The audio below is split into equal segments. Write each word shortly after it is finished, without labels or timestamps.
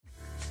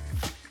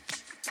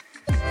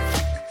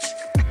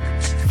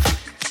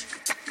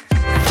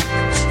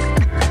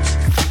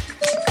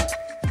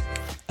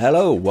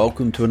Hello,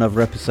 welcome to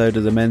another episode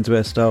of the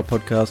Menswear Style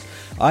Podcast.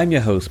 I'm your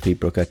host, Pete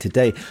Brooker.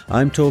 Today,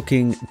 I'm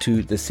talking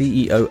to the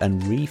CEO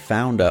and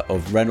re-founder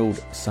of Renauld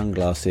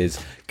sunglasses,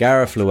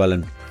 Gareth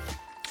Llewelyn.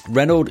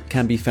 Renauld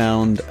can be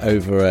found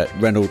over at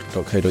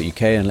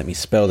renauld.co.uk, and let me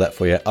spell that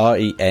for you,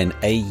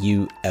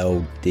 Renauld.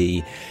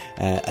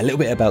 A little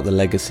bit about the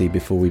legacy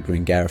before we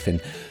bring Gareth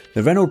in.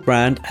 The Renauld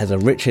brand has a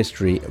rich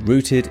history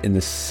rooted in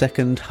the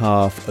second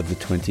half of the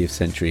 20th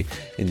century.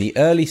 In the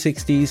early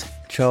 60s,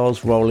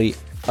 Charles Rowley,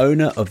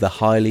 owner of the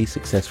highly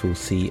successful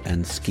Sea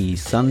and Ski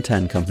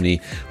suntan company,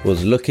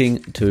 was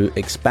looking to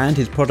expand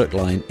his product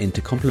line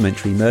into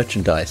complementary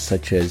merchandise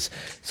such as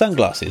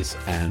sunglasses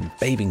and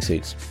bathing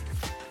suits.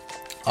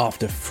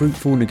 After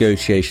fruitful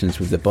negotiations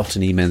with the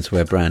Botany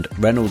menswear brand,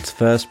 Renault's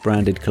first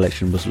branded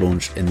collection was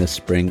launched in the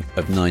spring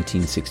of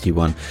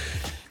 1961.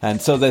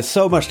 And so there's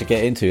so much to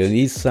get into. And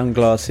these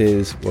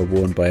sunglasses were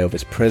worn by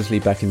Elvis Presley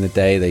back in the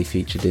day. They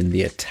featured in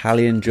The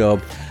Italian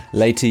Job.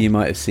 Later you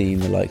might have seen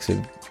the likes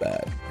of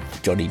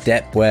Johnny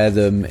Depp wear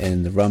them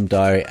in The Rum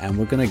Diary, and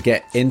we're going to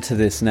get into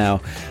this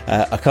now.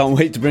 I can't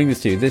wait to bring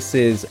this to you. This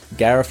is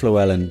Gareth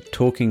Llewelyn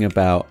talking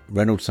about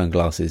Renauld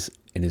sunglasses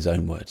in his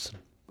own words.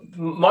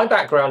 My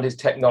background is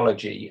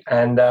technology,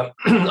 and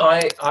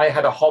I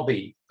had a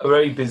hobby, a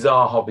very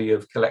bizarre hobby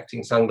of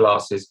collecting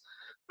sunglasses,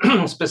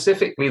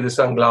 specifically the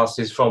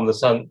sunglasses from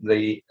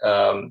the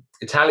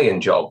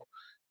Italian Job.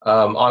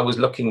 I was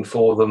looking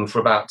for them for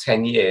about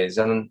 10 years,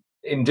 and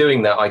in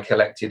doing that, I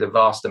collected a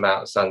vast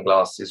amount of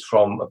sunglasses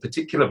from a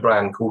particular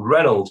brand called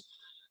Renauld.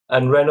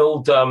 And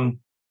Renauld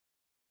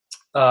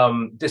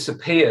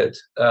disappeared.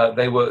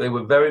 They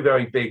were very,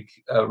 very big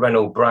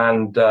Renauld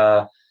brand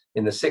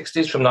in the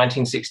 60s, from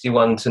 1961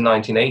 to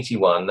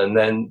 1981, and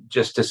then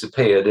just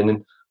disappeared.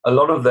 And a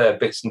lot of their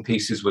bits and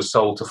pieces were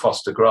sold to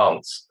Foster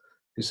Grants,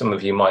 who some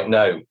of you might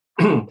know.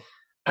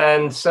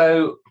 And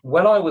so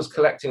when I was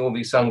collecting all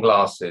these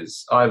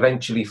sunglasses, I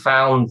eventually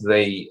found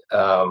the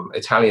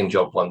Italian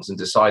Job ones and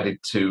decided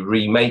to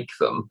remake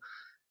them.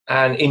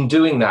 And in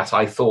doing that,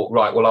 I thought,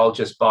 right, well, I'll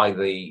just buy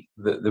the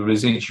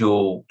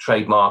residual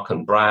trademark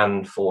and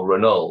brand for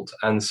Renauld.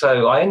 And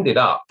so I ended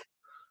up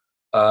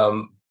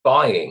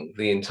buying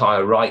the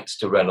entire rights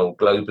to Renauld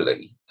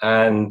globally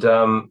and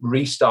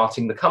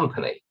restarting the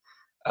company.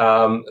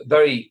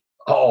 Very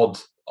odd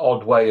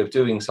way of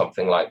doing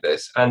something like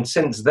this. And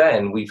since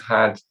then, we've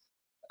had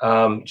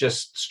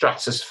just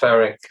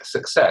stratospheric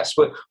success.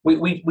 But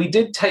we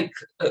did take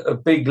a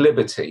big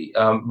liberty.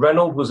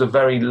 Renauld was a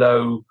very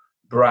low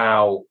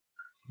brow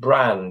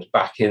brand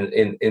back in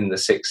the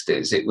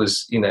 60s. It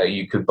was,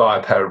 you could buy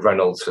a pair of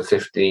Renaulds for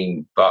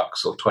 $15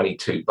 or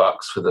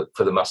 $22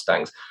 for the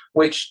Mustangs,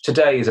 which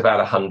today is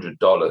about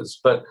 $100.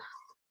 But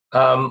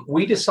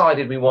we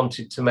decided we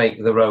wanted to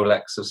make the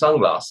Rolex of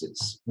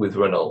sunglasses with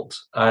Renauld,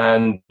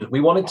 and we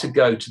wanted to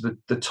go to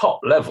the top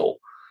level.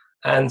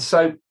 And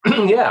so, we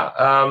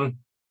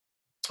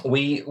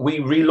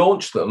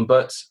relaunched them,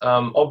 but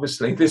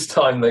obviously this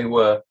time they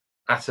were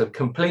at a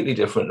completely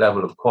different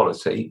level of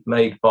quality,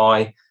 made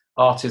by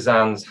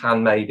artisans,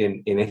 handmade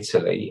in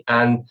Italy,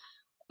 and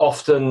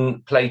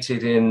often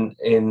plated in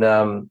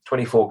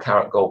 24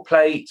 karat gold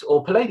plate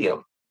or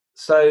palladium.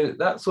 So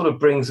that sort of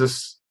brings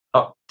us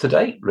up to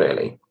date,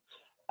 really.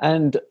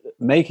 And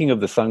making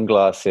of the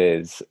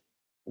sunglasses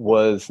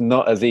was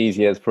not as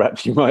easy as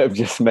perhaps you might have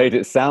just made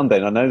it sound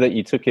then. I know that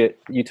you took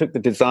the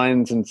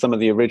designs and some of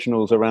the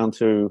originals around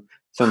to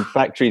some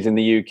factories in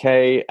the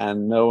UK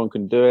and no one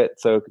can do it.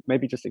 So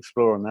maybe just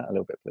explore on that a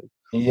little bit, please.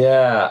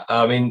 Yeah,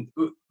 I mean,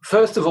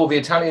 first of all, the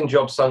Italian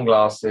Job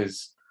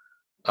sunglasses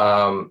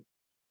are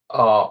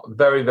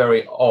very,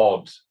 very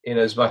odd in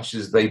as much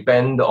as they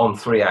bend on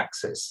 3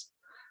 axes.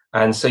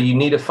 And so you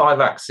need a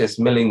 5-axis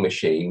milling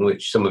machine,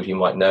 which some of you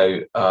might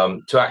know,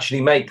 to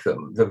actually make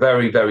them. They're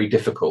very, very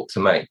difficult to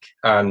make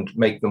and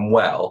make them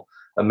well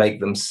and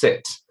make them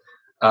sit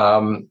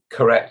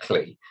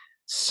correctly.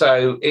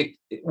 So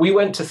we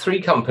went to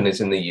 3 companies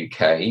in the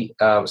UK,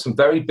 some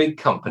very big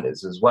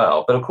companies as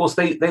well. But of course,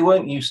 they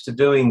weren't used to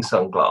doing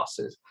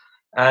sunglasses.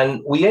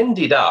 And we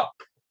ended up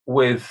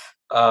with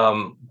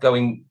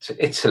going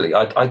to Italy.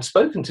 I'd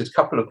spoken to a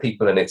couple of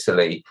people in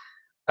Italy,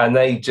 and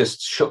they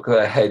just shook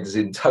their heads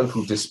in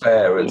total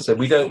despair and said,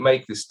 we don't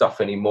make this stuff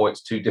anymore.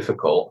 It's too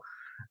difficult.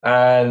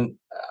 And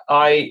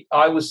I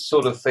was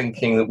sort of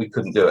thinking that we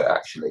couldn't do it,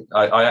 actually.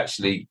 I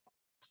actually,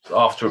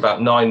 after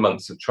about 9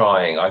 months of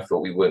trying, I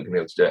thought we weren't going to be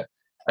able to do it.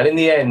 And in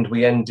the end,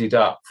 we ended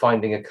up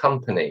finding a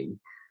company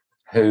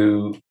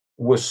who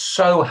was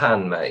so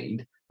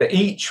handmade that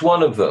each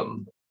one of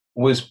them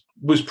was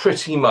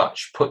pretty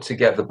much put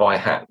together by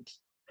hand.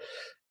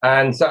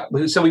 And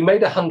so we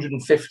made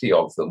 150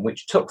 of them,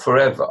 which took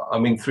forever. I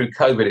mean, through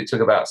COVID, it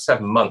took about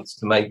 7 months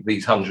to make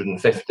these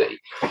 150.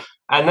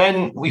 And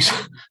then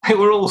they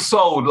were all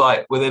sold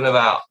like within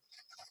about,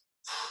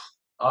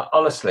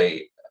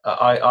 honestly,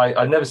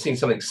 I've never seen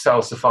something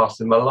sell so fast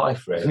in my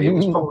life, really. It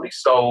was probably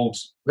sold,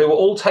 they were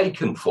all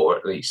taken for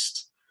at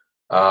least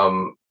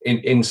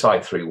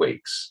inside 3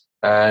 weeks.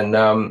 And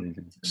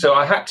so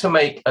I had to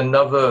make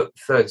another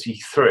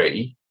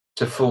 33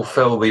 to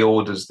fulfill the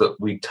orders that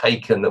we'd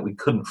taken that we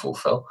couldn't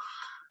fulfill.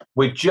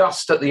 We're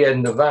just at the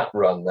end of that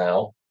run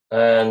now,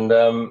 and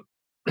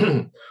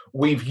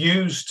we've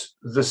used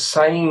the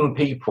same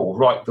people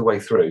right the way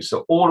through.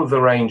 So all of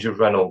the range of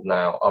Renault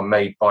now are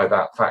made by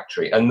that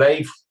factory, and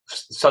they've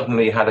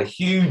suddenly had a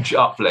huge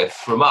uplift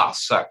from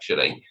us,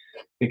 actually,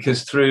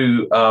 because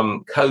through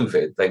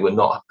COVID,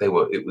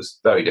 it was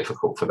very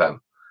difficult for them.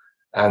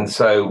 And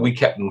so we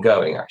kept them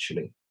going,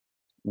 actually.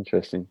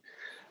 Interesting.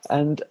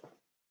 And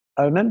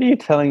I remember you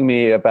telling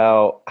me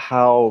about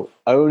how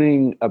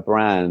owning a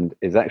brand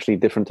is actually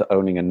different to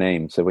owning a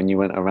name. So when you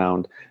went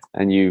around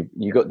and you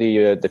got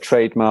the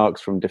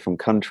trademarks from different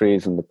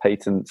countries and the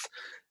patents,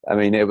 I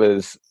mean, it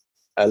was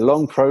a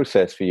long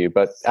process for you,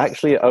 but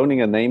actually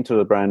owning a name to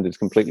the brand is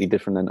completely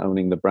different than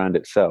owning the brand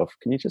itself.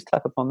 Can you just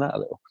tap upon that a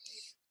little?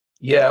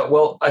 Yeah,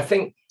 well, I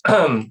think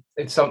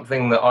it's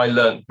something that I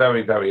learned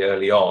very, very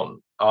early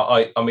on.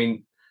 I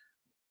mean,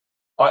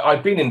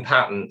 I'd been in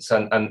patents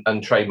and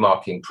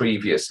trademarking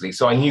previously,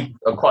 so I knew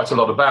quite a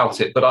lot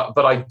about it.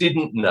 But I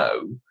didn't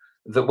know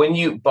that when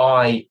you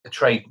buy a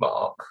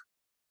trademark,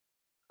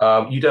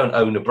 you don't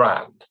own a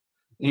brand.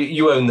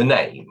 You own the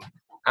name,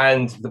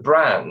 and the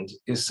brand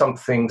is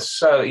something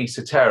so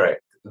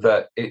esoteric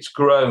that it's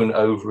grown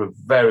over a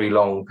very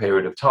long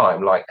period of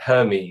time. Like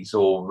Hermes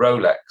or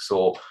Rolex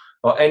or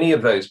any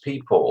of those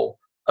people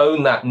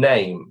own that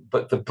name,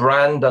 but the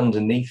brand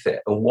underneath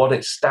it and what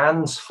it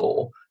stands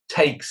for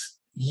takes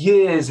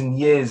years and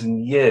years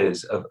and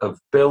years of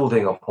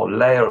building upon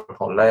layer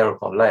upon layer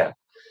upon layer.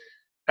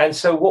 And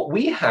so what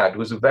we had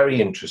was a very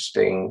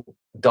interesting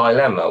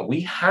dilemma.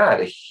 We had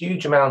a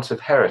huge amount of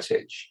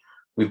heritage.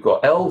 We've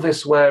got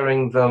Elvis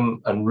wearing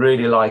them and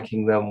really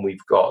liking them.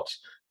 We've got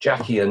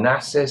Jackie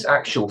Onassis,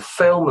 actual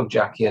film of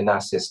Jackie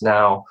Onassis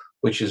now,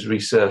 which has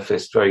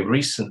resurfaced very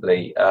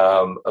recently,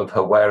 of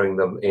her wearing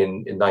them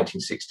in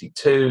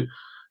 1962,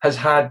 has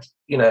had,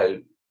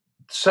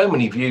 so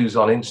many views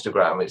on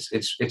Instagram.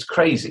 It's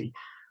crazy.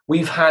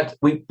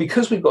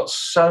 Because we've got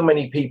so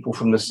many people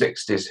from the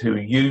 60s who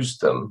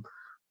used them,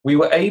 we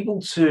were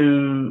able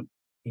to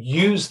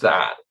use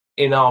that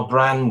in our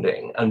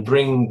branding and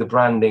bring the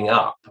branding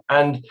up.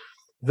 And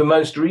the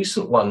most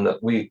recent one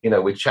that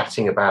we're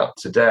chatting about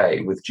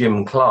today with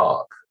Jim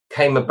Clark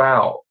came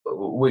about,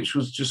 which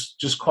was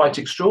just quite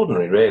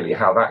extraordinary, really,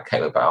 how that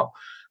came about.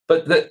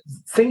 But the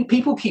thing,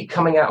 people keep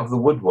coming out of the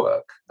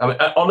woodwork. I mean,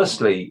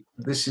 honestly,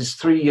 this is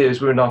 3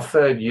 years, we're in our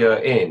third year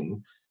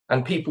in,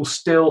 and people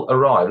still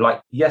arrive.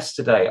 Like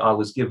yesterday, I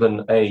was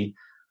given an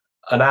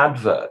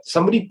advert.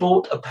 Somebody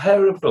bought a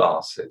pair of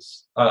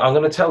glasses. I'm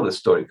going to tell this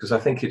story because I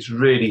think it's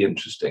really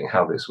interesting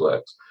how this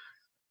works.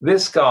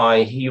 This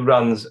guy, he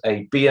runs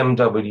a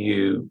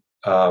BMW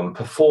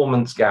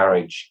performance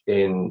garage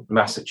in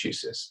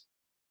Massachusetts.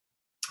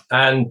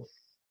 And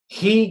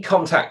he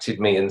contacted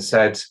me and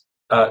said,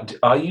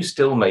 are you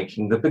still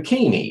making the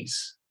bikinis?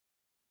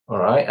 All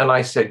right. And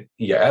I said,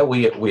 yeah,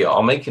 we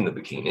are making the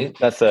bikinis.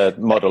 That's a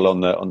model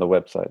on the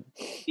website.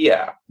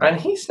 Yeah. And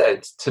he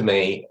said to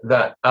me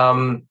that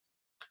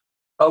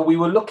we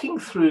were looking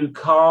through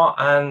Car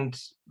and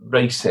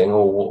Racing,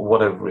 or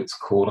whatever it's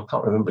called. I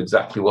can't remember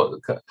exactly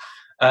what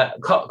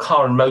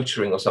Car and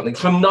Motoring or something,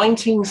 from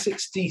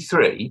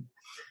 1963.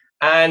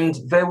 And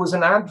there was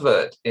an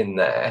advert in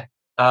there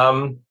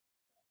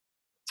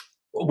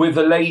with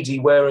a lady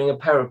wearing a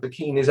pair of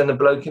bikinis and a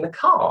bloke in a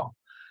car.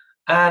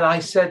 And I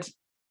said,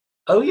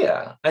 oh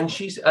yeah. And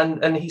he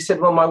said,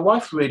 well, my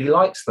wife really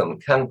likes them.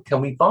 Can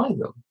we buy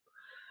them?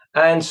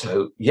 And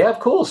so, yeah, of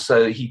course.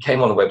 So he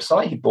came on the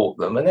website, he bought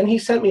them, and then he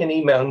sent me an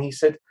email and he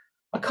said,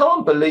 I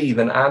can't believe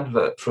an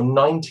advert from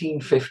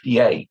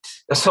 58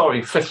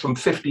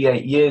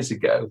 years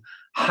ago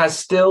has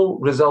still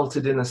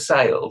resulted in a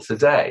sale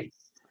today.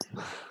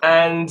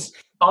 And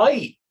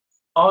I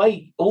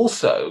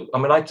also,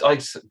 I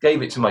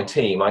gave it to my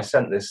team. I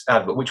sent this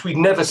advert, which we've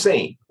never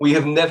seen. We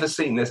have never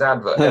seen this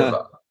advert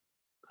ever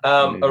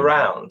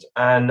around.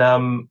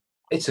 And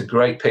it's a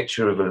great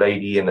picture of a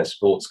lady in a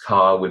sports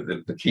car with the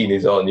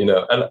bikinis on,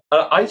 And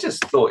I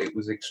just thought it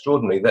was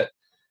extraordinary that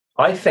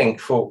I think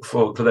for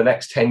the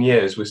next 10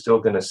 years, we're still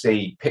going to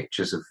see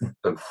pictures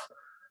of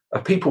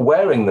people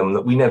wearing them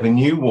that we never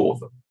knew wore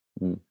them,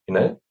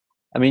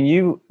 I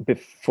mean,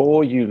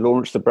 before you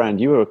launched the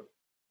brand, you were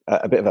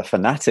a bit of a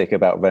fanatic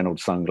about Renauld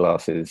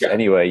sunglasses. Yeah.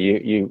 Anyway,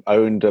 you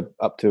owned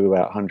up to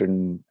about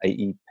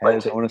 180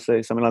 pairs, I want to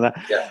say, something like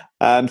that.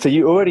 Yeah. So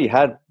you already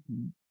had,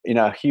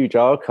 a huge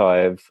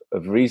archive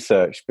of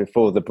research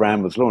before the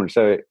brand was launched.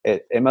 So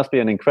it must be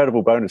an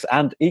incredible bonus,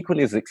 and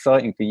equally as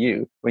exciting for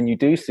you when you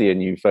do see a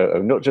new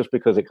photo, not just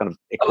because it kind of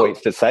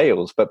equates to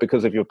sales, but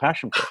because of your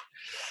passion for it.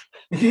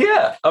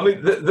 Yeah, I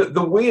mean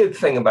the weird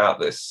thing about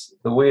this,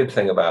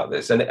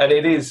 and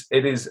it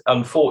is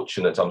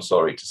unfortunate, I'm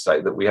sorry to say,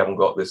 that we haven't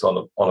got this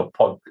on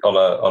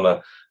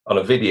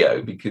a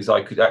video, because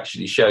I could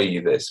actually show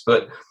you this.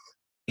 But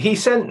he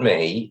sent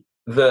me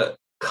the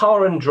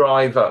Car and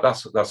Driver,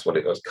 that's what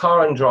it was,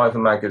 Car and Driver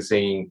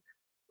magazine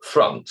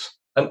front,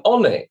 and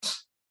on it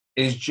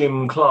is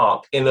Jim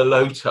Clark in a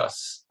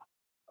Lotus.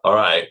 All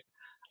right.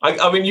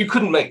 I mean, you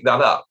couldn't make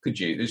that up, could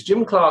you? There's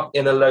Jim Clark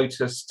in a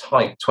Lotus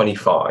Type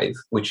 25,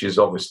 which is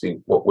obviously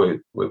what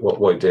we're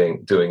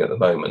doing at the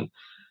moment.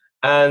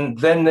 And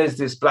then there's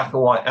this black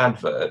and white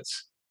advert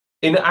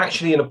in a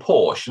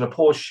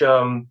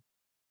Porsche,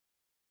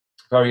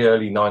 very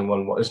early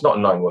 911. It's not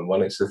a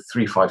 911, it's a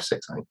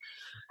 356, I think,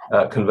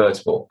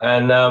 convertible.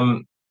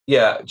 And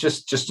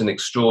just an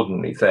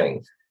extraordinary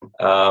thing.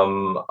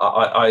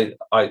 I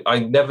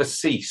never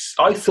cease.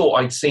 I thought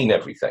I'd seen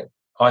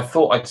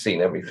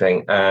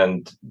everything.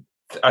 And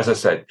as I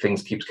said,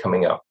 things keep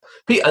coming up.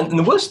 And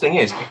the worst thing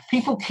is,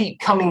 people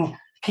keep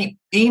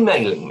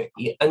emailing me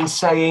and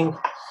saying,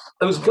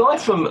 there was a guy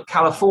from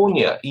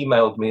California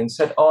emailed me and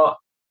said,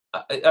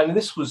 and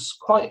this was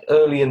quite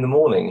early in the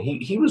morning.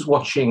 He was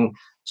watching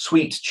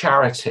Sweet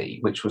Charity,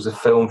 which was a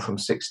film from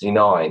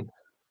 '69.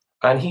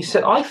 And he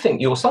said, I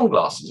think your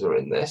sunglasses are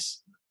in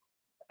this.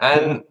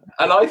 And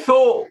I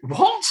thought,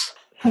 what?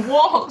 8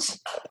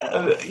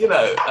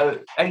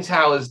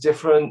 hours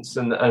difference,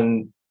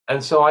 and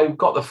so I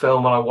got the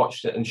film and I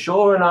watched it, and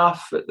sure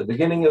enough, at the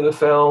beginning of the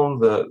film,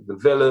 the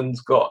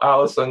villain's got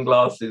our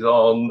sunglasses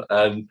on,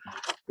 and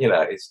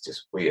it's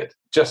just weird,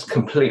 just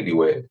completely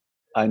weird.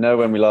 I know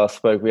when we last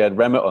spoke, we had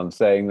Renauld on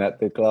saying that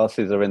the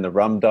glasses are in the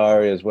Rum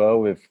Diary as well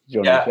with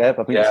Johnny Depp.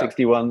 I think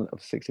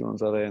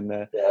 61s are they in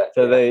there? Yeah,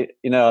 so they,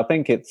 I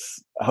think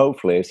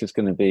hopefully it's just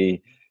going to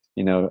be,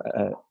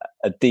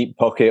 a deep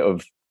pocket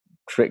of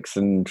tricks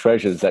and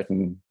treasures that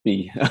can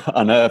be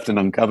unearthed and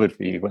uncovered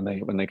for you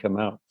when they come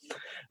out.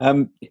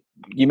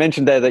 You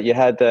mentioned there that you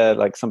had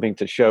something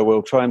to show.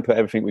 We'll try and put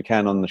everything we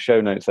can on the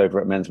show notes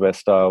over at Menswear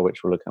Style,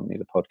 which will accompany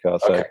the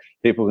podcast. Okay. So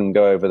people can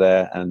go over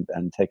there and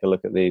take a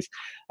look at these.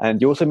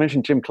 And you also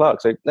mentioned Jim Clark.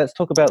 So let's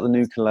talk about the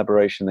new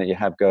collaboration that you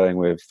have going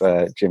with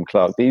Jim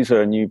Clark. These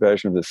are a new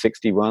version of the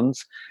 61s.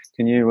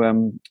 Can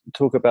you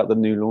talk about the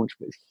new launch,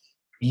 please?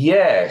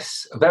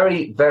 Yes,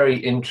 very, very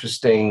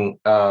interesting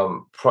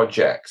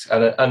project.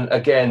 And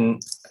again,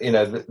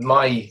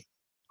 my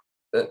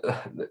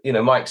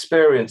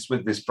experience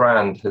with this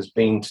brand has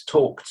been to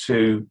talk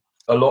to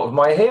a lot of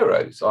my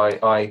heroes.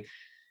 I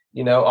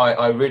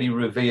really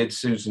revered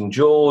Susan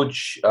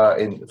George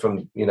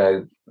from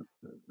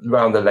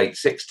around the late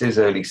 60s,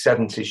 early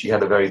 70s. She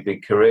had a very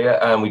big career,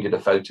 and we did a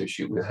photo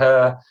shoot with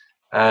her,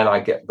 and I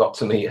got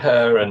to meet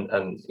her and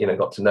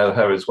got to know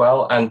her as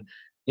well. And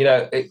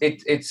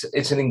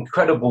it's an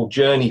incredible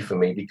journey for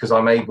me because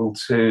I'm able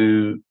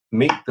to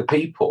meet the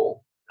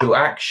people who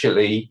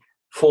actually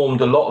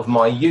formed a lot of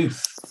my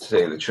youth, to tell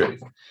you the truth.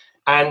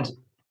 And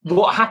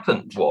what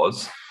happened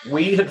was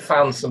we had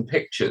found some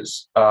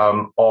pictures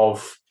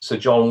of Sir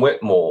John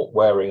Whitmore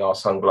wearing our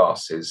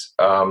sunglasses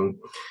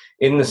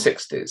in the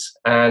 60s.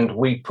 And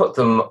we put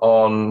them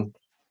on,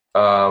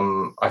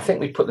 I think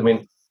we put them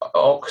in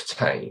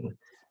Octane.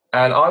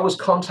 And I was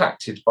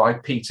contacted by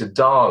Peter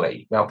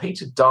Darley. Now,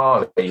 Peter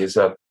Darley is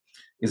a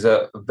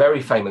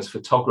very famous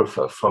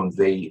photographer from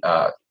the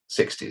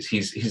 60s.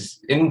 He's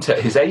into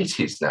his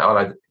 80s now,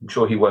 and I'm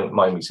sure he won't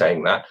mind me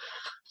saying that.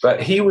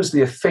 But he was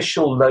the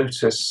official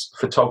Lotus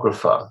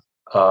photographer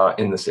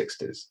in the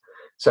 60s.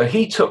 So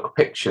he took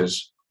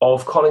pictures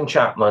of Colin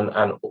Chapman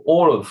and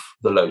all of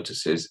the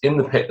Lotuses in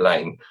the pit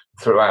lane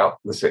throughout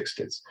the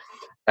 60s.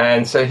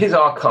 And so his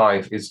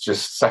archive is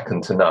just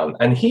second to none.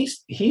 And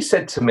he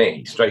said to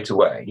me straight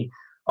away,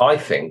 I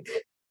think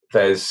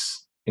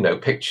there's,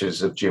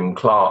 pictures of Jim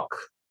Clark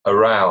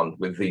around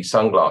with these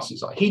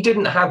sunglasses on. He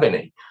didn't have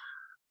any.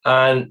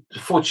 And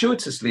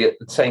fortuitously, at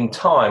the same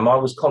time, I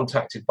was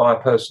contacted by a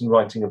person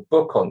writing a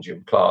book on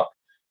Jim Clark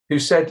who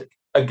said,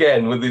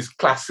 again, with this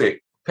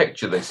classic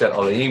picture they sent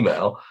on an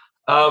email,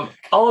 are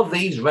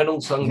these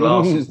Renauld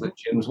sunglasses that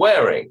Jim's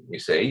wearing, you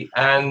see?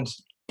 And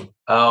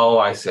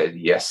I said,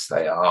 yes,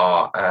 they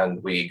are.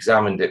 And we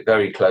examined it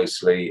very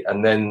closely.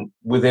 And then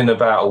within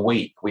about a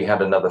week, we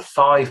had another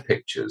 5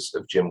 pictures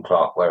of Jim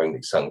Clark wearing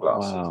these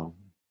sunglasses. Wow.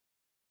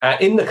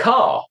 In the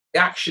car,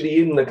 actually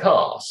in the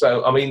car.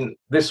 So, I mean,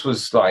 this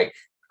was like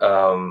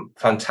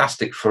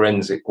fantastic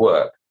forensic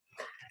work.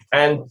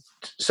 And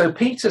so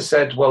Peter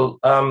said, well,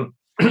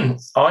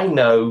 I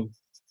know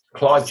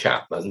Clive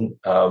Chapman,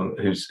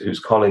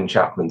 who's Colin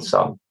Chapman's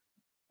son.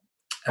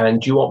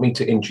 And do you want me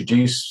to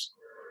introduce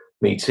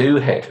me to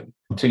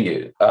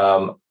you,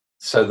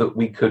 so that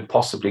we could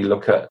possibly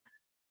look at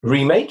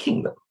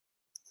remaking them?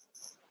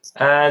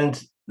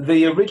 And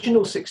the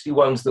original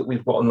 61s that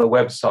we've got on the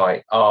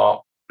website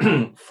are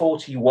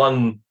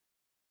 41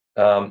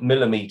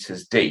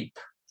 millimeters deep,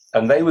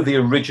 and they were the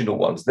original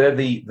ones. They're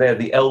the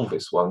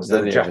Elvis ones.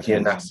 They're the Jackie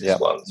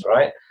Onassis ones,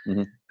 right?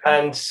 Mm-hmm.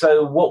 And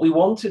so what we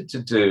wanted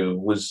to do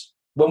was,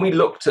 when we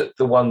looked at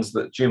the ones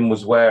that Jim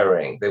was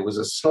wearing, there was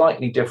a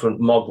slightly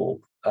different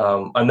model.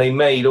 And they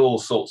made all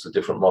sorts of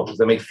different models.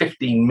 They made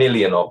 15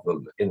 million of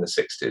them in the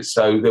 60s.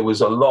 So there was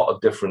a lot of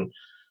different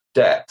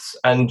depths.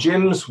 And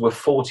Jim's were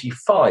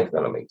 45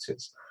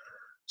 millimeters.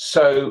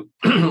 So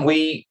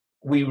we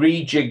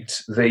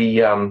rejigged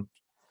the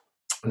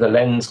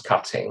lens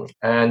cutting,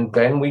 and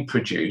then we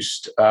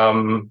produced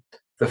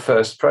the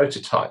first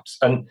prototypes.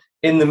 And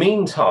in the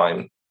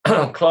meantime,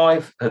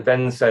 Clive had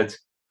then said,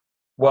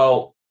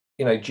 Well,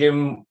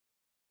 Jim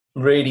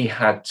really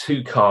had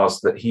two cars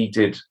that he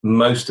did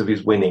most of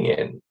his winning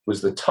in.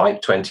 Was the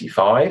Type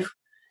 25,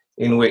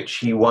 in which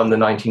he won the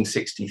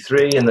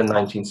 1963 and the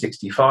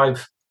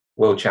 1965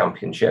 World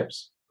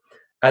Championships,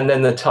 and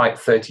then the Type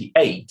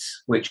 38,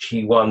 which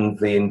he won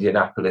the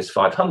Indianapolis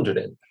 500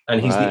 in.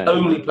 And he's the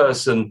only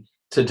person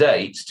to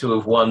date to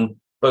have won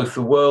both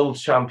the World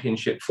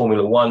Championship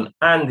Formula One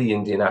and the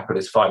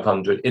Indianapolis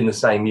 500 in the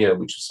same year,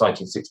 which was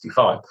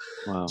 1965.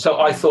 Wow. So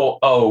I thought,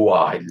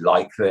 I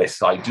like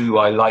this. I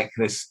like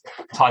this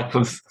type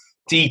of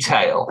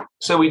detail.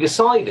 So we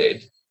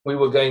decided we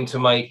were going to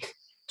make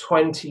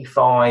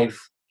 25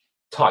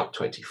 Type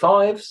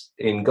 25s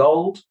in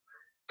gold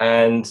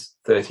and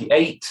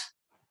 38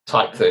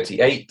 Type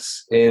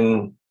 38s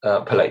in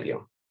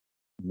palladium.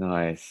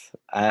 Nice.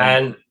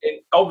 And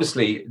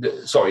obviously,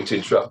 sorry to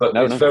interrupt, but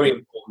it's very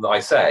important that I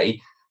say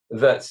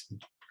that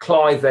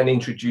Clive then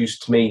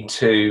introduced me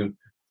to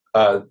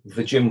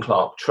the Jim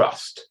Clark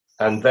Trust,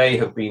 and they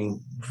have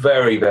been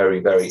very, very,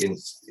 very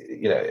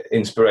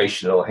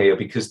inspirational here,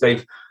 because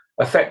they've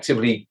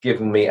effectively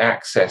given me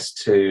access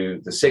to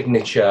the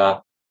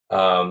signature,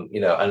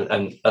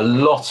 and a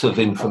lot of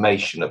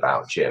information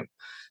about Jim.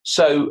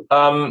 So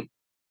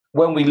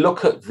when we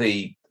look at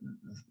the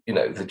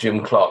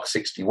Jim Clark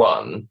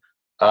 61,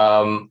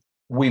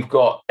 we've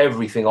got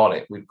everything on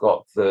it. We've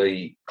got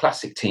the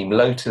classic Team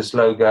Lotus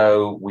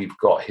logo. We've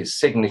got his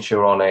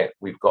signature on it.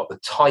 We've got the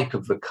type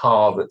of the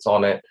car that's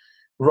on it,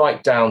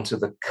 right down to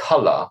the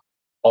color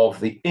of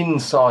the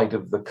inside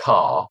of the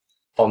car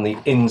on the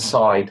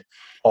inside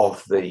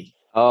of the.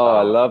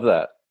 I love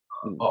that.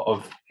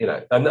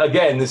 And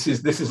again, this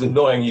is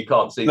annoying. You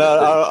can't see.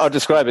 No, I'll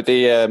describe it.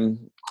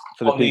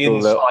 For the on people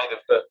the inside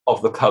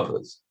of the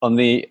covers. On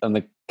the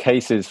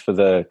cases for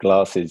the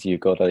glasses, you've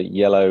got a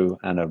yellow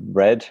and a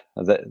red.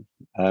 But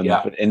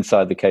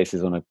inside the case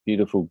is on a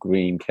beautiful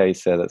green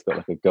case there that's got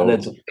like a gold.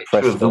 And there's a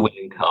picture of the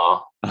winning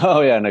car.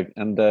 Oh yeah, and a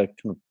kind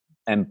of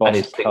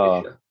embossed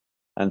car.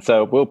 And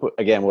so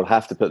we'll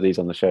have to put these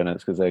on the show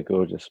notes because they're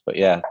gorgeous. But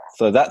yeah,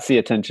 so that's the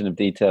attention of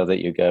detail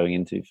that you're going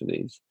into for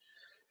these.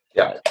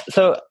 Yeah.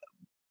 So,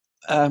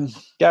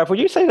 Gareth, would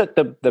you say that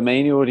the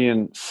main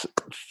audience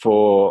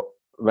for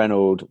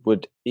Renauld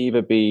would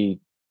either be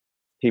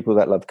people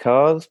that love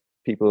cars,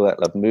 people that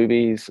love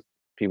movies,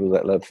 people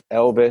that love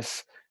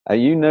Elvis? Are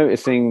you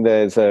noticing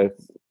there's is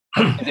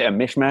it a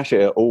mishmash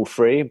or all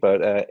three,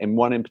 but in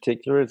one in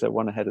particular, is there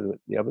one ahead of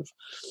the others?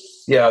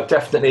 Yeah,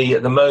 definitely.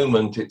 At the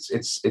moment,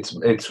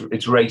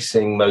 it's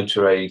racing,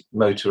 motor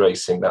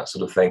racing, that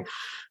sort of thing.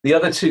 The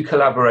other two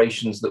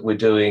collaborations that we're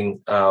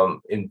doing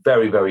in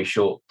very, very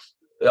short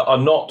are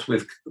not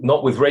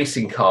with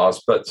racing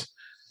cars, but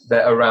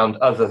they're around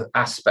other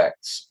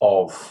aspects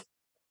of,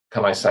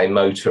 can I say,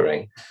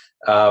 motoring.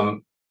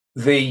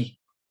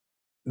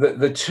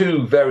 The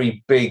two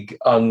very big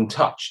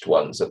untouched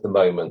ones at the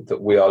moment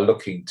that we are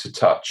looking to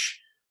touch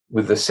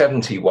with the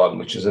 71,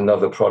 which is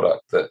another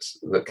product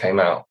that came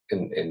out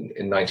in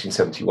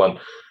 1971,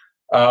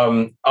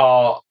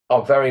 are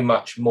very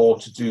much more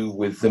to do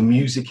with the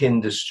music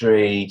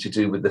industry, to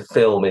do with the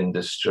film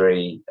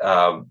industry.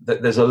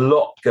 There's a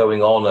lot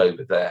going on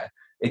over there.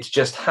 It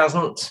just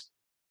hasn't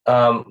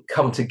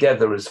come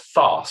together as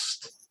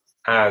fast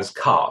as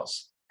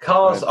cars.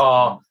 Cars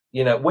are,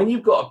 when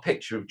you've got a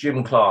picture of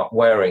Jim Clark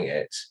wearing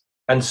it,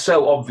 and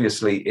so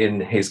obviously in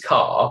his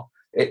car,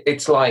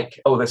 it's like,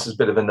 this is a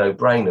bit of a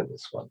no-brainer,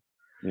 this one.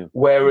 Yeah.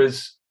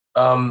 Whereas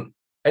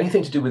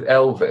anything to do with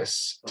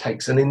Elvis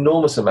takes an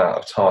enormous amount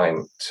of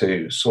time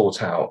to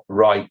sort out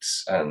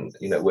rights and,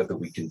 whether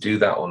we can do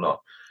that or not.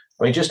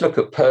 I mean, just look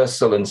at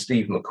Purcell and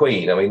Steve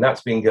McQueen. I mean,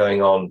 that's been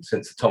going on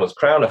since the Thomas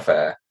Crown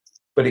affair,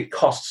 but it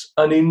costs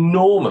an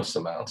enormous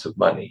amount of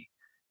money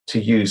to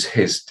use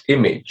his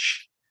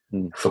image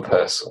for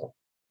Purcell.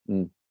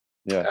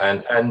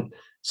 Yeah. And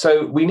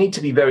so we need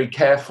to be very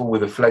careful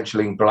with a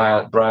fledgling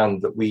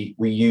brand that we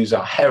use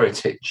our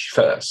heritage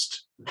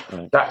first.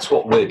 Right. That's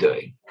what we're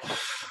doing.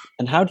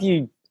 And how do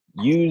you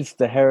use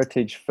the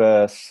heritage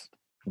first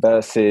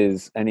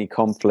versus any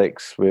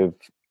conflicts with,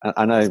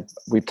 I know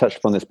we've touched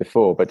upon this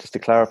before, but just to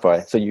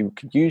clarify, so you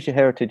could use your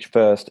heritage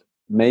first,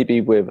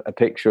 maybe with a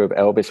picture of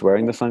Elvis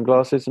wearing the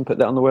sunglasses and put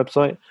that on the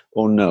website,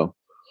 or no?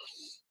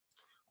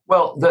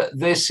 Well,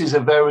 this is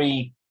a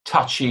very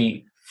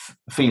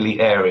touchy-feely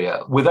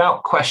area.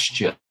 Without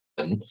question,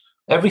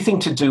 everything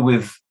to do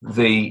with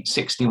the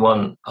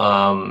 61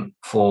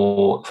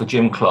 for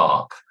Jim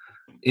Clark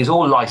is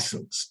all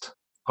licensed.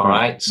 All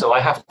right. So I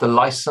have to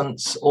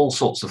license all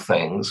sorts of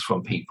things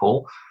from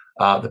people,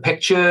 the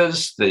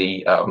pictures,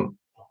 the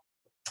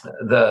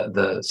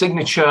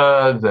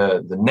signature,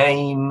 the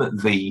name,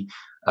 the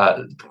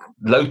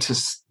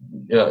Lotus,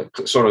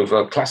 sort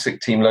of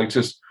classic Team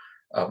Lotus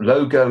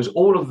logos.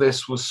 All of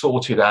this was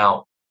sorted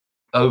out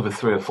over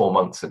 3 or 4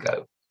 months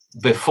ago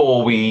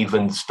before we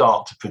even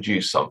start to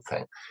produce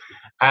something.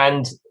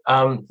 And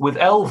with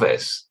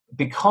Elvis,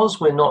 because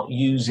we're not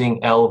using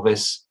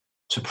Elvis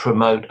to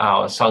promote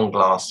our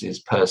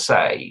sunglasses per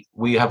se,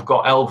 we have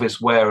got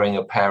Elvis wearing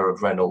a pair of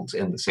Renaulds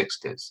in the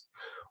 60s.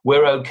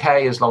 we're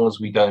okay as long as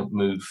we don't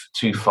move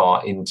too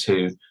far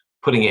into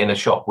putting it in a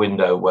shop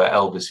window where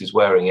Elvis is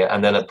wearing it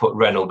and then I put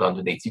Renauld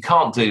underneath. You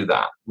can't do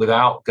that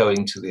without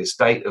going to the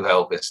estate of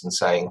Elvis and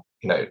saying,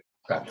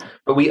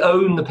 but we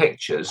own the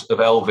pictures of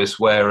Elvis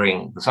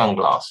wearing the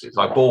sunglasses.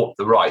 I bought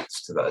the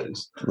rights to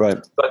those. Right.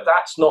 But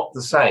that's not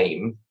the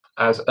same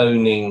as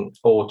owning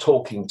or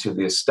talking to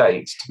the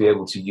estate to be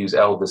able to use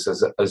Elvis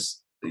as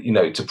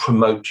to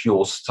promote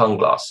your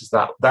sunglasses.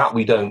 That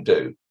we don't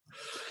do.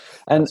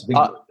 And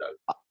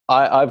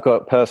I've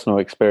got personal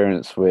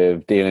experience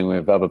with dealing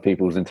with other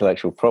people's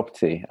intellectual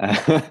property,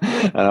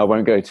 and I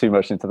won't go too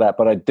much into that,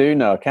 but I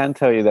can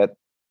tell you that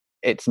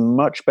it's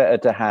much better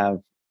to have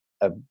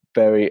a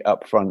very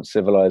upfront,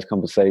 civilized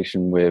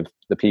conversation with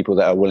the people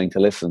that are willing to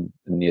listen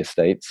in the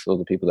estates or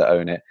the people that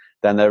own it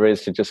than there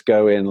is to just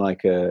go in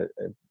like a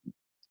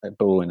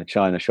bull in a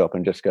china shop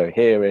and just go,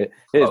 here's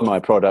my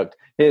product,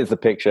 here's the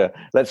picture,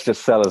 let's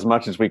just sell as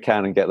much as we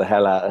can and get the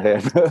hell out of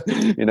here.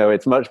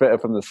 It's much better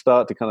from the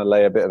start to kind of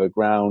lay a bit of a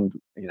ground,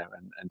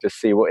 and just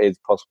see what is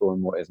possible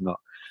and what is not.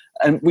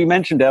 And we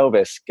mentioned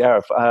Elvis.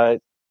 Gareth,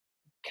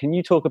 can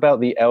you talk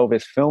about the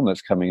Elvis film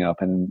that's coming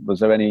up, and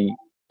was there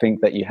anything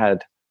that you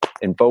had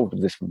involved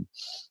with this one?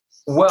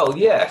 Well,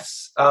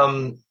 yes.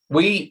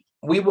 We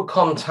were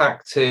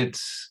contacted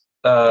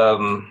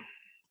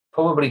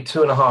probably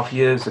 2.5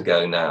 years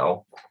ago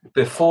now,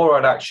 before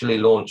I'd actually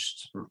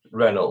launched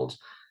Renauld.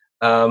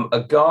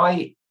 A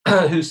guy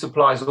who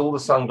supplies all the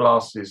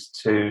sunglasses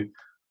to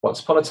Once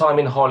Upon a Time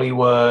in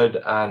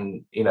Hollywood,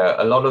 and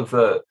a lot of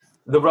the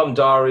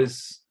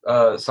Rumdari's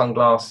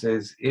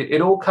sunglasses.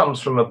 It all comes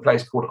from a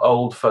place called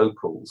Old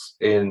Focals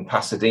in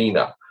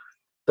Pasadena.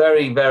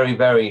 Very, very,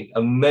 very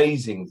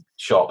amazing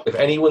shop. If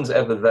anyone's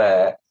ever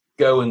there,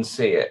 go and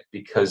see it,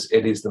 because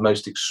it is the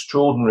most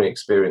extraordinary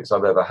experience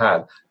I've ever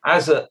had.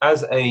 As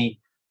a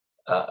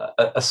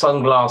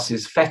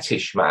sunglasses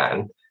fetish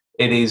man,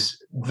 it is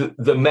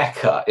the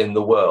mecca in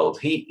the world.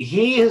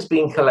 He has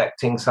been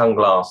collecting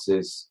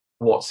sunglasses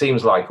what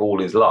seems like all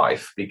his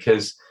life,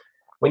 because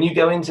when you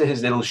go into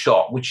his little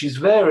shop, which is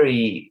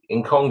very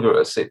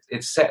incongruous,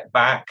 it's set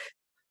back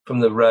from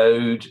the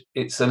road.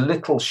 It's a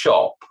little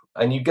shop,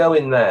 and you go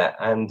in there,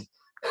 and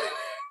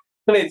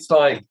it's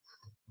like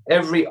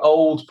every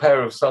old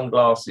pair of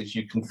sunglasses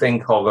you can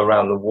think of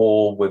around the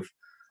wall, with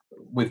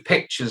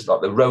pictures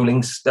like the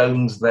Rolling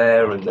Stones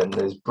there, and then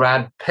there's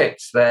Brad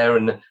Pitt's there,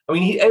 and I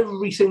mean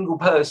every single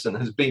person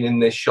has been in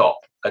this shop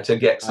to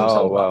get some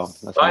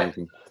sunglasses. Wow, that's right?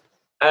 amazing.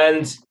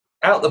 And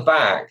out the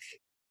back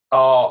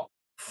are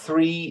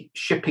 3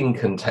 shipping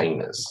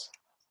containers,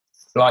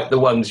 like the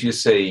ones you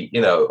see,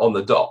 on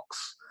the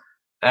docks,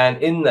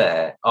 and in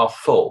there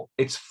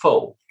it's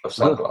full of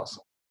sunglasses.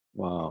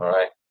 Wow! All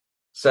right.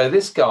 So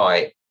this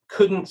guy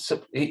couldn't.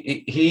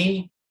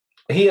 He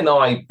and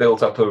I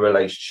built up a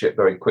relationship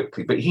very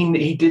quickly, but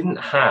he didn't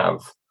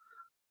have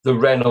the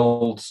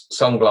Renauld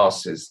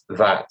sunglasses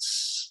that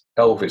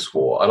Elvis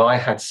wore, and I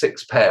had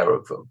 6 pair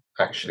of them.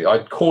 Actually,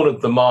 I'd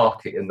cornered the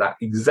market in that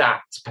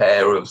exact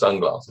pair of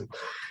sunglasses.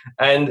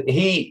 And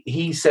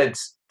he said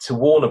to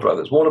Warner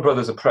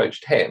Brothers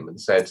approached him and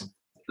said,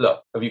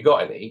 "Look, have you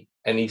got any?"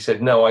 And he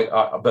said,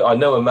 "No, but I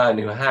know a man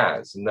who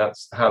has," and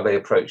that's how they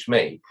approached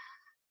me.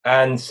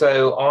 And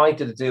so I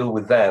did a deal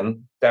with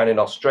them down in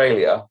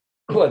Australia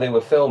where they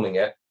were filming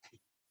it,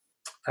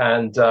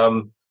 and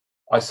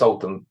I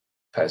sold them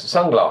pairs of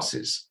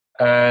sunglasses,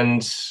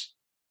 and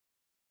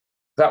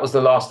that was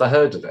the last I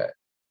heard of it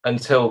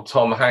until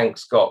Tom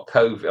Hanks got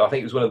COVID. I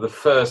think he was one of the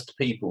first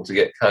people to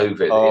get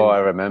COVID. I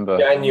remember.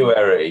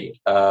 January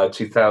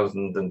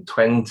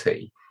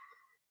 2020.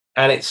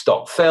 And it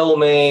stopped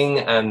filming,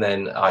 and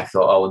then I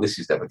thought, this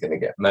is never going to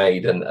get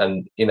made.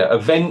 And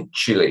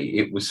eventually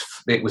it was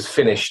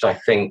finished, I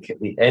think, at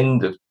the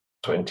end of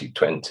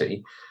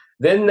 2020.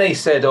 Then they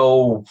said,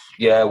 we'll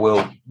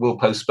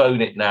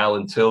postpone it now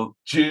until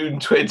June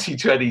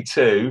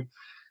 2022.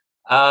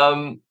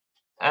 And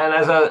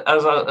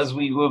as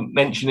we were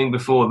mentioning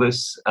before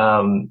this,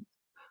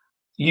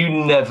 you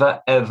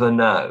never ever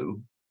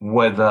know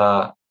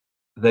whether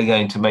they're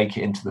going to make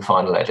it into the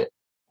final edit.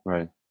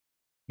 Right.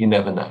 You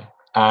never know.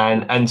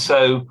 And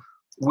so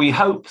we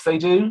hope they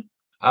do,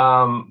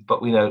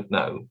 but we don't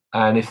know.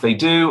 And if they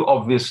do,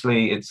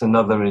 obviously it's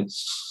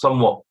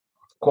somewhat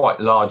quite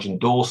large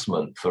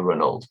endorsement for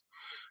Renauld.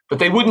 But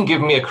they wouldn't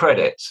give me a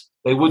credit.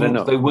 They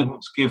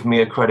wouldn't give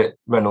me a credit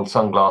Renauld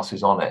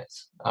sunglasses on it.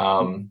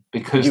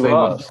 Because you they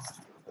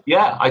asked?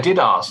 Yeah, I did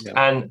ask.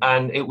 Yeah.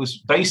 And it was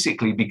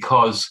basically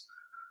because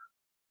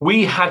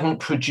we hadn't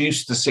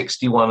produced the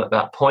 61 at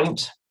that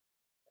point.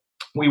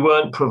 We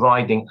weren't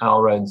providing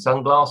our own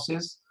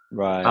sunglasses.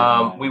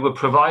 Right. We were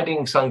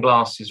providing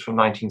sunglasses from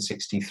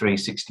 1963,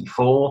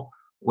 64,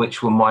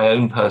 which were my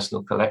own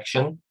personal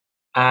collection.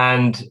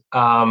 And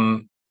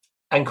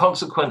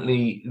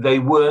consequently, they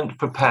weren't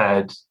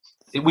prepared.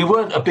 We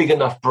weren't a big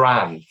enough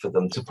brand for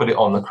them to put it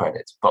on the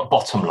credit, but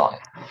bottom line.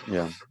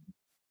 Yeah.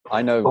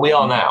 I know. But we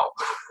are now.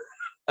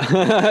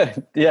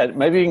 Yeah,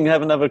 maybe you can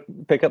have another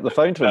pick up the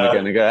phone to them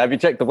again and go, have you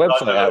checked the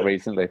website out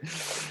recently?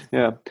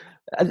 Yeah.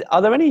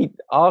 Are there any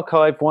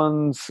archived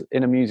ones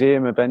in a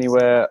museum of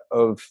anywhere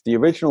of the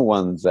original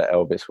ones that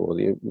Elvis wore,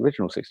 the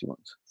original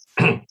 61s?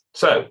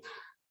 So,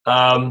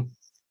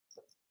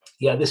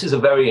 this is a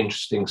very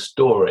interesting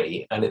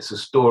story, and it's a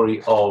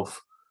story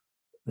of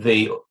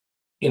the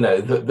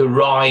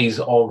rise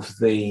of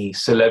the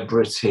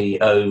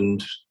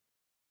celebrity-owned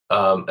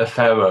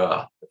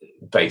ephemera.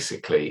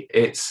 Basically,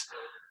 it's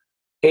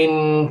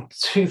in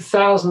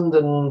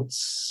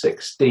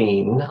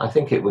 2016. I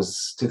think it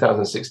was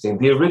 2016.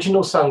 The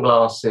original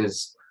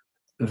sunglasses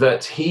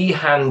that he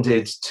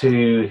handed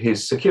to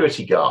his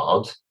security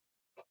guard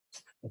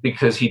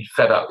because he'd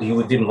fed up. He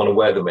didn't want to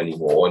wear them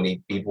anymore, and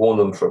he'd worn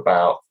them for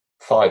about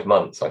 5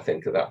 months, I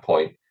think, at that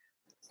point.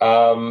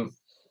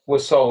 Were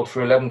sold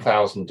for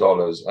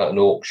 $11,000 at an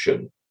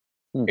auction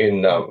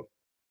in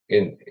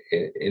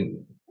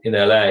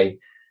LA.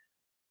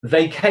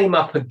 They came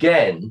up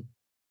again,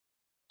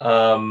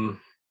 I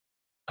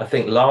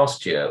think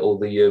last year or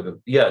the year.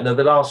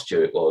 The last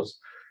year it was,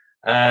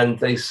 and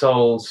they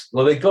sold.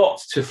 Well, they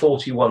got to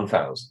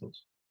 41,000,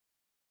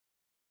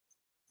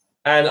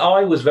 and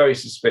I was very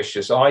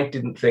suspicious. I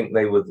didn't think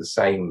they were the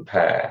same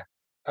pair.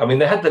 I mean,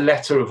 they had the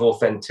letter of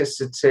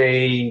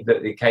authenticity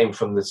that it came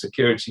from the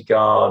security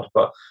guard,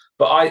 but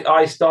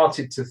I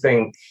started to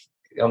think,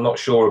 I'm not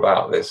sure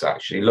about this,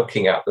 actually,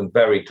 looking at them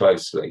very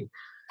closely.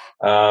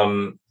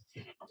 And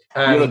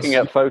you're looking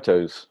at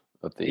photos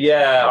of these?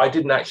 Yeah, I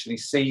didn't actually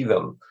see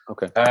them.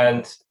 Okay.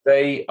 And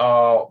they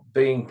are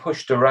being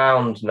pushed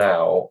around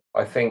now.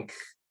 I think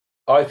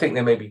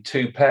there may be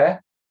 2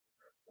 pair.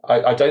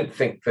 I don't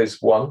think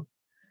there's one.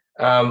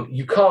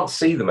 You can't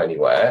see them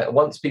anywhere.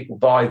 Once people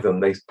buy them,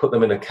 they put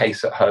them in a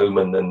case at home,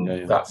 and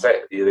then that's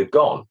it. They're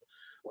gone.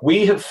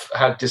 We have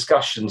had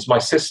discussions. My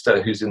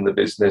sister, who's in the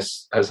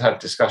business, has had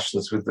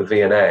discussions with the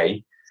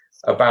V&A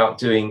about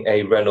doing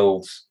a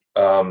Renauld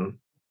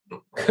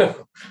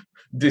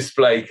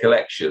display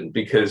collection,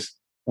 because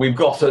we've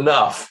got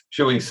enough,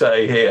 shall we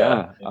say,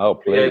 here.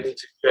 Please.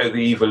 To show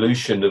the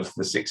evolution of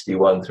the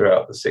 61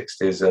 throughout the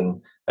 60s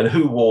and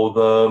who wore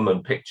them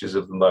and pictures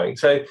of them wearing.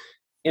 So,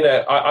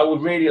 I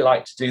would really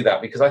like to do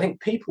that, because I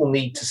think people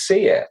need to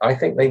see it. I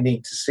think they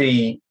need to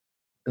see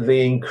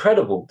the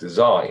incredible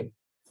design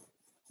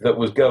that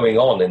was going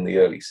on in the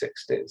early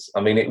 60s.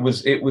 I mean, it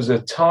was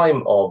a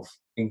time of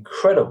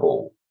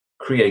incredible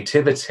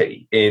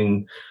creativity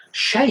in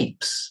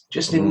shapes,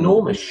 just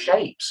enormous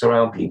shapes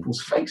around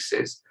people's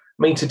faces.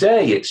 I mean,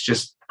 today it's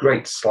just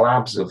great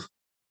slabs of,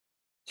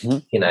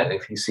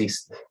 if you see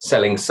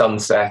Selling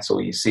Sunset,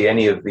 or you see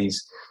any of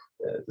these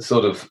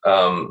sort of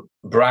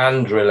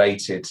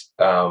brand-related,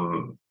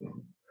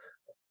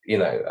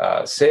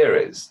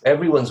 series,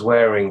 everyone's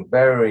wearing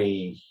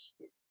very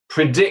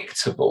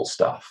predictable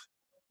stuff.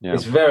 Yeah.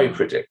 It's very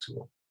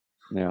predictable.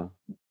 Yeah.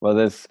 Well,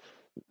 there's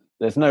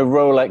no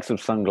Rolex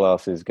of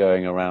sunglasses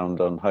going around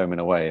on Home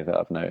and Away that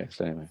I've noticed,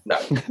 anyway. No.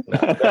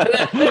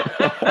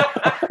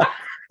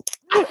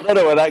 I don't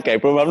know where that came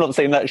from. I've not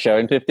seen that show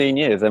in 15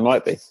 years. There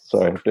might be.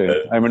 Sorry, I'm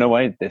doing Home and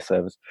Away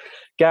disservice.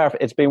 Gareth,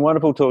 it's been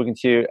wonderful talking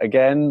to you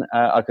again.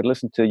 I could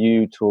listen to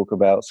you talk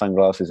about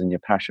sunglasses and your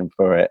passion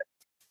for it,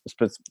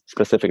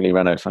 specifically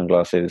Renault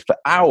sunglasses, for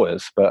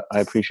hours, but I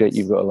appreciate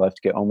you've got a life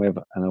to get on with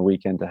and a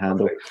weekend to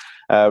handle.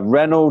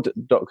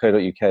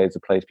 Renauld.co.uk is the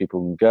place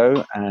people can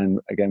go, and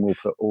again, we'll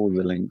put all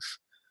the links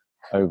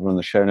over on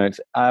the show notes.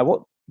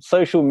 What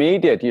social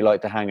media do you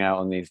like to hang out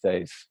on these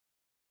days?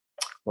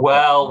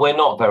 Well, we're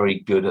not very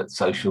good at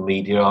social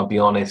media, I'll be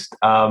honest.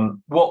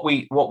 What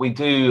we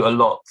do a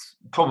lot,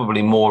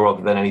 probably more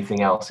of than anything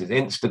else, is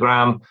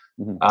Instagram.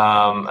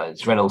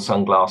 It's Renault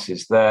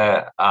sunglasses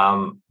there.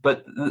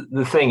 But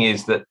the thing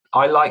is that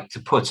I like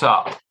to put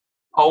up,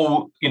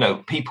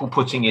 people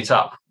putting it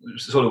up,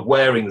 sort of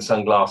wearing the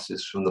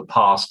sunglasses from the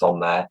past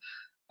on there.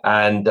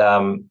 And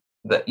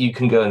that you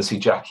can go and see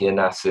Jackie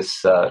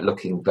Onassis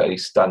looking very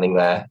stunning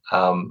there.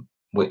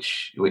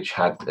 Which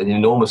had an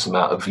enormous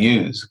amount of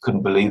views.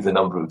 Couldn't believe the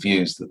number of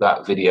views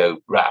that video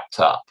wrapped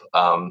up.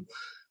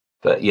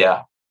 But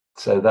yeah,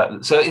 so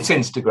it's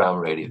Instagram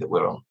really that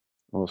we're on.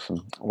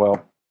 Awesome.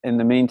 Well, in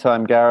the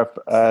meantime, Gareth,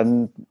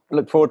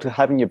 look forward to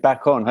having you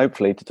back on,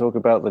 hopefully, to talk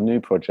about the new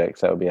projects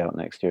that will be out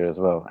next year as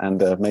well,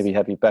 and maybe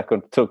have you back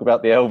on to talk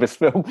about the Elvis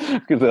film,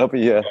 because I'll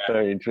be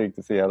very intrigued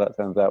to see how that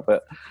turns out.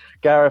 But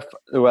Gareth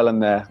Llewelyn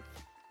there,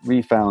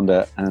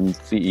 refounder and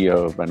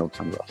CEO of Renault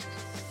Sunglasses.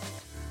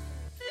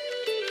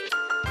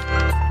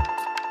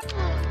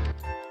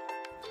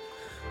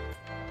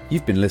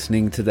 You've been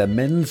listening to the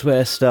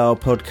Menswear Style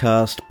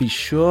podcast. Be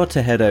sure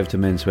to head over to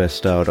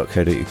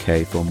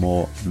menswearstyle.co.uk for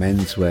more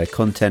menswear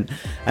content,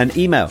 and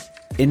email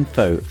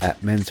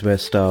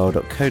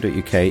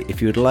info@menswearstyle.co.uk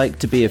if you would like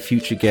to be a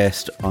future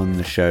guest on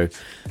the show.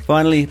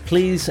 Finally,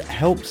 please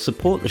help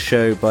support the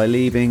show by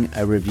leaving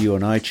a review on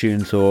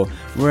iTunes or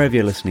wherever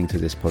you're listening to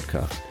this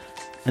podcast.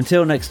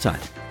 Until next time.